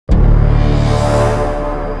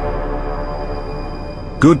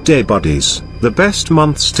Good day buddies, the best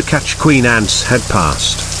months to catch queen ants had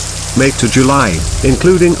passed. May to July,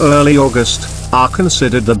 including early August, are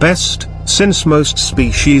considered the best, since most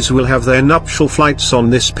species will have their nuptial flights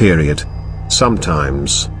on this period.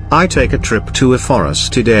 Sometimes, I take a trip to a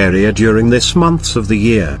forested area during this months of the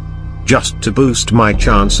year, just to boost my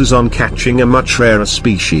chances on catching a much rarer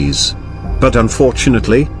species. But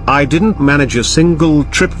unfortunately, I didn't manage a single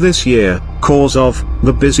trip this year, cause of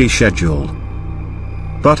the busy schedule.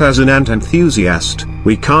 But as an ant enthusiast,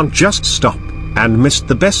 we can't just stop and miss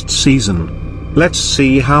the best season. Let's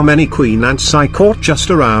see how many queen ants I caught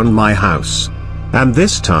just around my house. And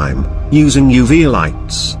this time, using UV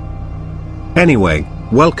lights. Anyway,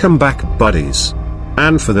 welcome back buddies.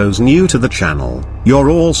 And for those new to the channel,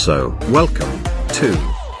 you're also welcome to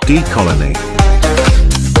DColonyyt.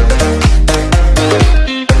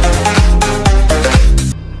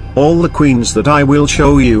 All the queens that I will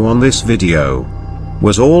show you on this video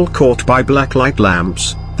was all caught by black light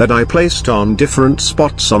lamps that I placed on different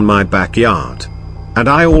spots on my backyard. And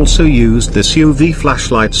I also used this UV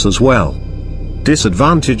flashlights as well.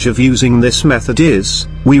 Disadvantage of using this method is,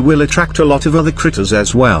 we will attract a lot of other critters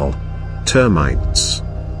as well. Termites,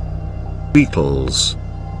 beetles,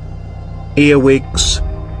 earwigs,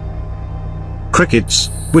 crickets,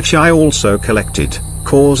 which I also collected,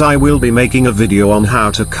 cause I will be making a video on how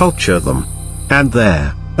to culture them. And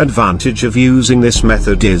their advantage of using this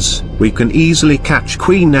method is, we can easily catch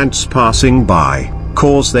queen ants passing by,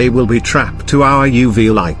 cause they will be trapped to our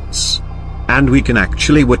UV lights. And we can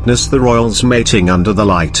actually witness the royals mating under the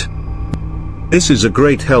light. This is a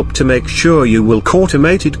great help to make sure you will caught a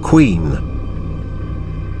mated queen.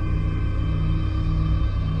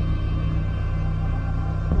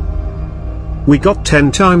 We got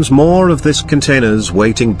 10 times more of this container's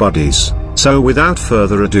waiting buddies, so without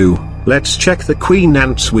further ado, let's check the queen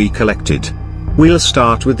ants we collected. We'll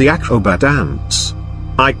start with the acrobat ants.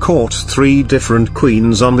 I caught 3 different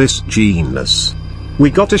queens on this genus. We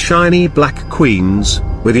got a shiny black queens,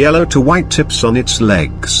 with yellow to white tips on its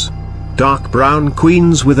legs. Dark brown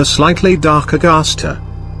queens with a slightly darker gaster.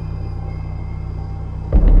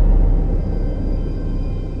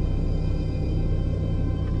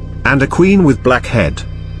 And a queen with black head.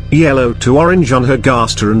 Yellow to orange on her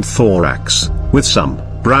gaster and thorax, with some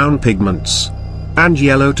brown pigments. And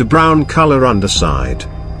yellow to brown color underside.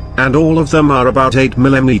 And all of them are about 8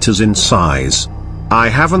 mm in size. I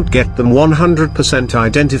haven't get them 100%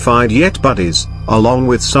 identified yet buddies, along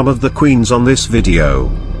with some of the queens on this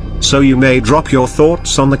video. So you may drop your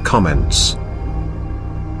thoughts on the comments.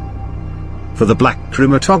 For the black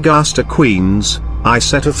chromatogaster queens, I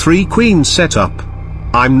set a 3 queen setup.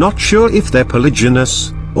 I'm not sure if their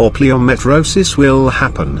polygynous, or pleometrosis will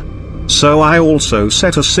happen. So I also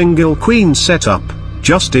set a single queen setup,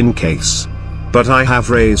 just in case. But I have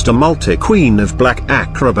raised a multi-queen of black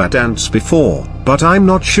acrobat ants before, but I'm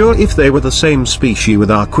not sure if they were the same species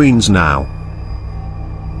with our queens now.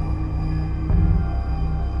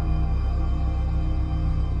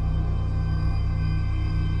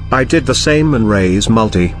 I did the same and raise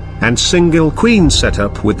multi and single queen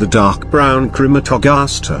setup with the dark brown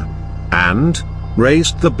chromatogaster. And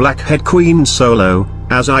raised the blackhead queen solo,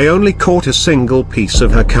 as I only caught a single piece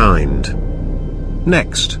of her kind.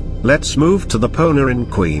 Next, let's move to the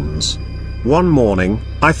Ponerin queens. One morning,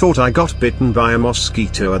 I thought I got bitten by a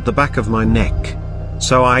mosquito at the back of my neck.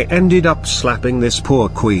 So I ended up slapping this poor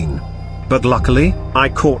queen. But luckily, I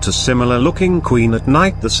caught a similar looking queen at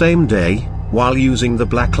night the same day, while using the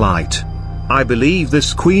black light. I believe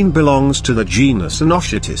this queen belongs to the genus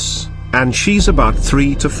Symbiosis, and she's about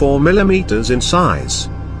 3 to 4 mm in size.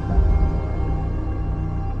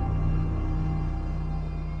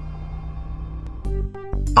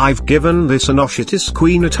 I've given this Symbiosis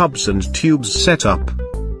queen a tubs and tubes setup.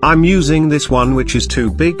 I'm using this one which is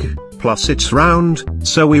too big, plus it's round,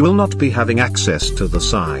 so we will not be having access to the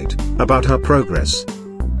side, about her progress.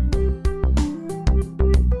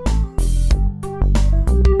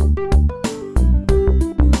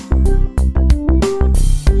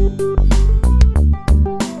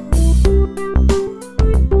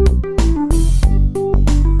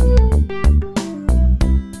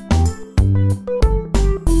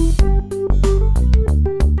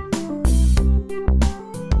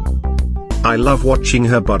 I love watching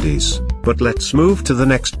her buddies, but let's move to the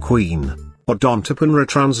next queen, Odontoponera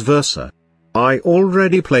transversa. I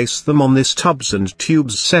already placed them on this tubs and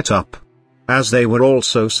tubes setup, as they were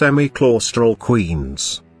also semi-claustral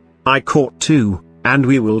queens. I caught 2, and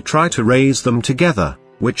we will try to raise them together,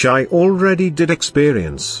 which I already did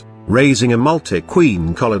experience, raising a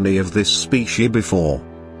multi-queen colony of this species before.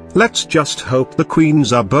 Let's just hope the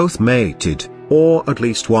queens are both mated, or at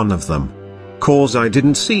least one of them. Cause I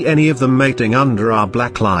didn't see any of them mating under our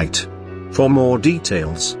black light. For more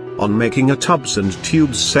details on making a tubs and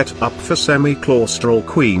tubes setup for semi-claustral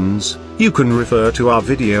queens, you can refer to our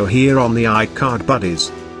video here on the iCard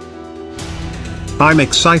buddies. I'm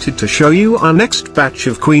excited to show you our next batch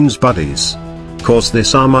of queens buddies. Cause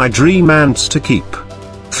this are my dream ants to keep.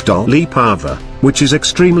 Wallpaper, which is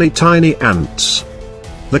extremely tiny ants.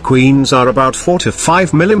 The queens are about 4 to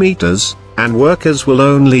 5 millimeters, and workers will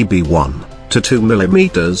only be 1 to 2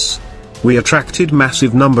 millimeters. We attracted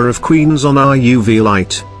massive number of queens on our UV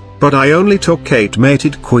light, but I only took 8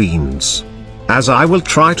 mated queens. As I will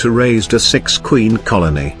try to raise a 6 queen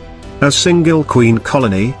colony, a single queen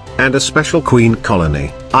colony, and a special queen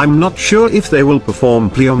colony. I'm not sure if they will perform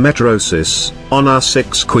pleiometrosis on our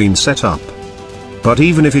 6 queen setup. But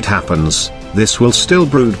even if it happens, this will still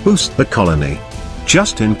brood boost the colony.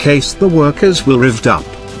 Just in case the workers will rived up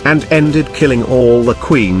and ended killing all the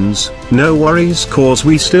queens, no worries, cause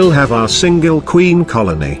we still have our single queen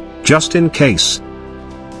colony, just in case.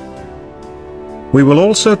 We will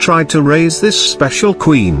also try to raise this special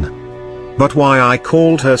queen. But why I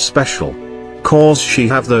called her special? Cause she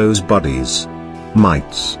have those buddies,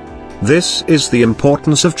 mites. This is the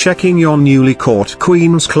importance of checking your newly caught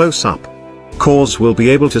queens close up. Cause we'll be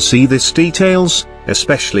able to see this details,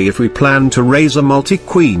 especially if we plan to raise a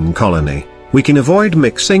multi-queen colony. We can avoid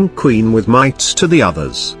mixing queen with mites to the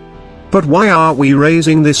others. But why are we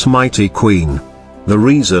raising this mighty queen? The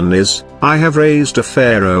reason is, I have raised a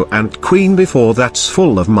pharaoh ant queen before that's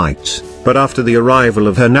full of mites, but after the arrival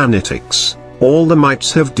of her nanitics, all the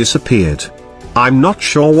mites have disappeared. I'm not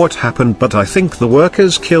sure what happened, but I think the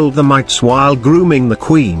workers killed the mites while grooming the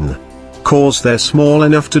queen. Cause they're small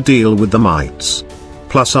enough to deal with the mites.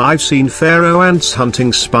 Plus I've seen pharaoh ants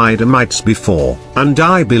hunting spider mites before, and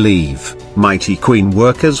I believe mighty queen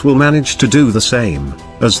workers will manage to do the same,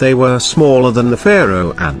 as they were smaller than the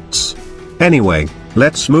pharaoh ants. Anyway,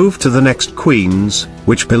 let's move to the next queens,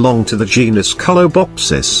 which belong to the genus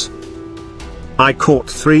Colobopsis. I caught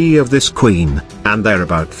 3 of this queen, and they're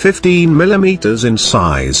about 15 millimeters in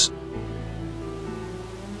size.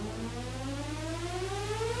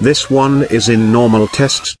 This one is in normal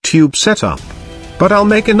test tube setup. But I'll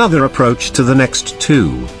make another approach to the next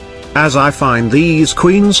 2. As I find these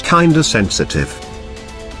queens kinda sensitive.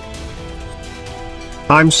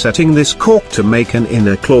 I'm setting this cork to make an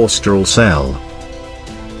inner claustral cell.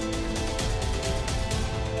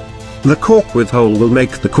 The cork with hole will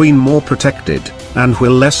make the queen more protected, and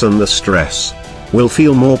will lessen the stress. Will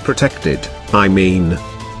feel more protected, I mean.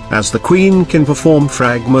 As the queen can perform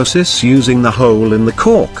phragmosis using the hole in the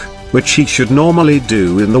cork, which she should normally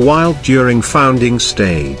do in the wild during founding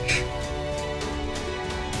stage.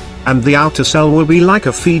 And the outer cell will be like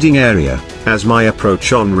a feeding area, as my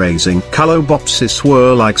approach on raising Colobopsis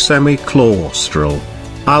were like semi-claustral.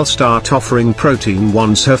 I'll start offering protein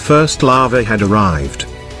once her first larvae had arrived,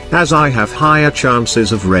 as I have higher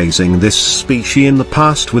chances of raising this species in the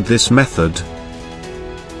past with this method.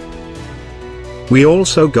 We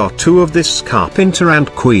also got 2 of this carpenter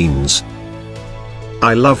ant queens.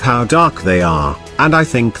 I love how dark they are, and I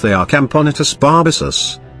think they are Camponitus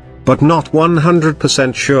barbatus. But not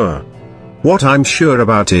 100% sure. What I'm sure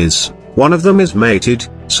about is, one of them is mated,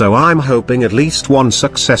 so I'm hoping at least one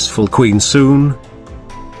successful queen soon.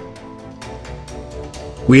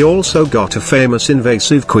 We also got a famous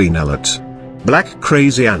invasive queenellet, black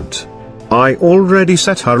crazy ant. I already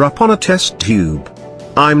set her up on a test tube.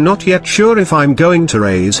 I'm not yet sure if I'm going to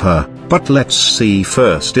raise her, but let's see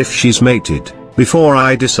first if she's mated, before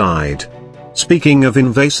I decide. Speaking of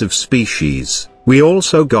invasive species, we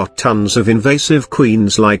also got tons of invasive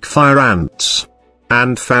queens like fire ants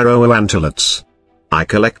and pharaoh antolets. I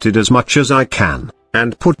collected as much as I can,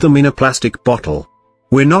 and put them in a plastic bottle.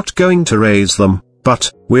 We're not going to raise them,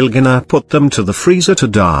 but we're gonna put them to the freezer to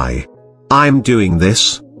die. I'm doing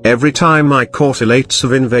this every time I caught elates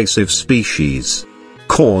of invasive species.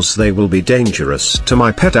 Cause they will be dangerous to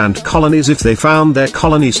my pet ant colonies if they found their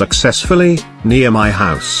colony successfully near my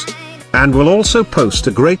house. And will also pose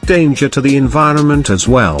a great danger to the environment as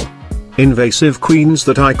well. Invasive queens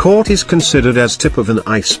that I caught is considered as tip of an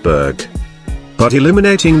iceberg. But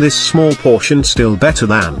eliminating this small portion still better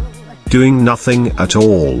than doing nothing at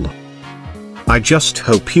all. I just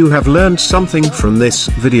hope you have learned something from this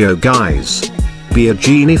video, guys. Be a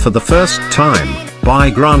genie for the first time by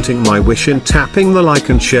granting my wish and tapping the like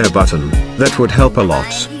and share button. That would help a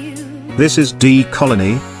lot. This is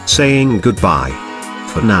DColonyyt saying goodbye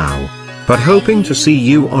for now, but hoping to see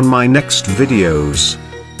you on my next videos.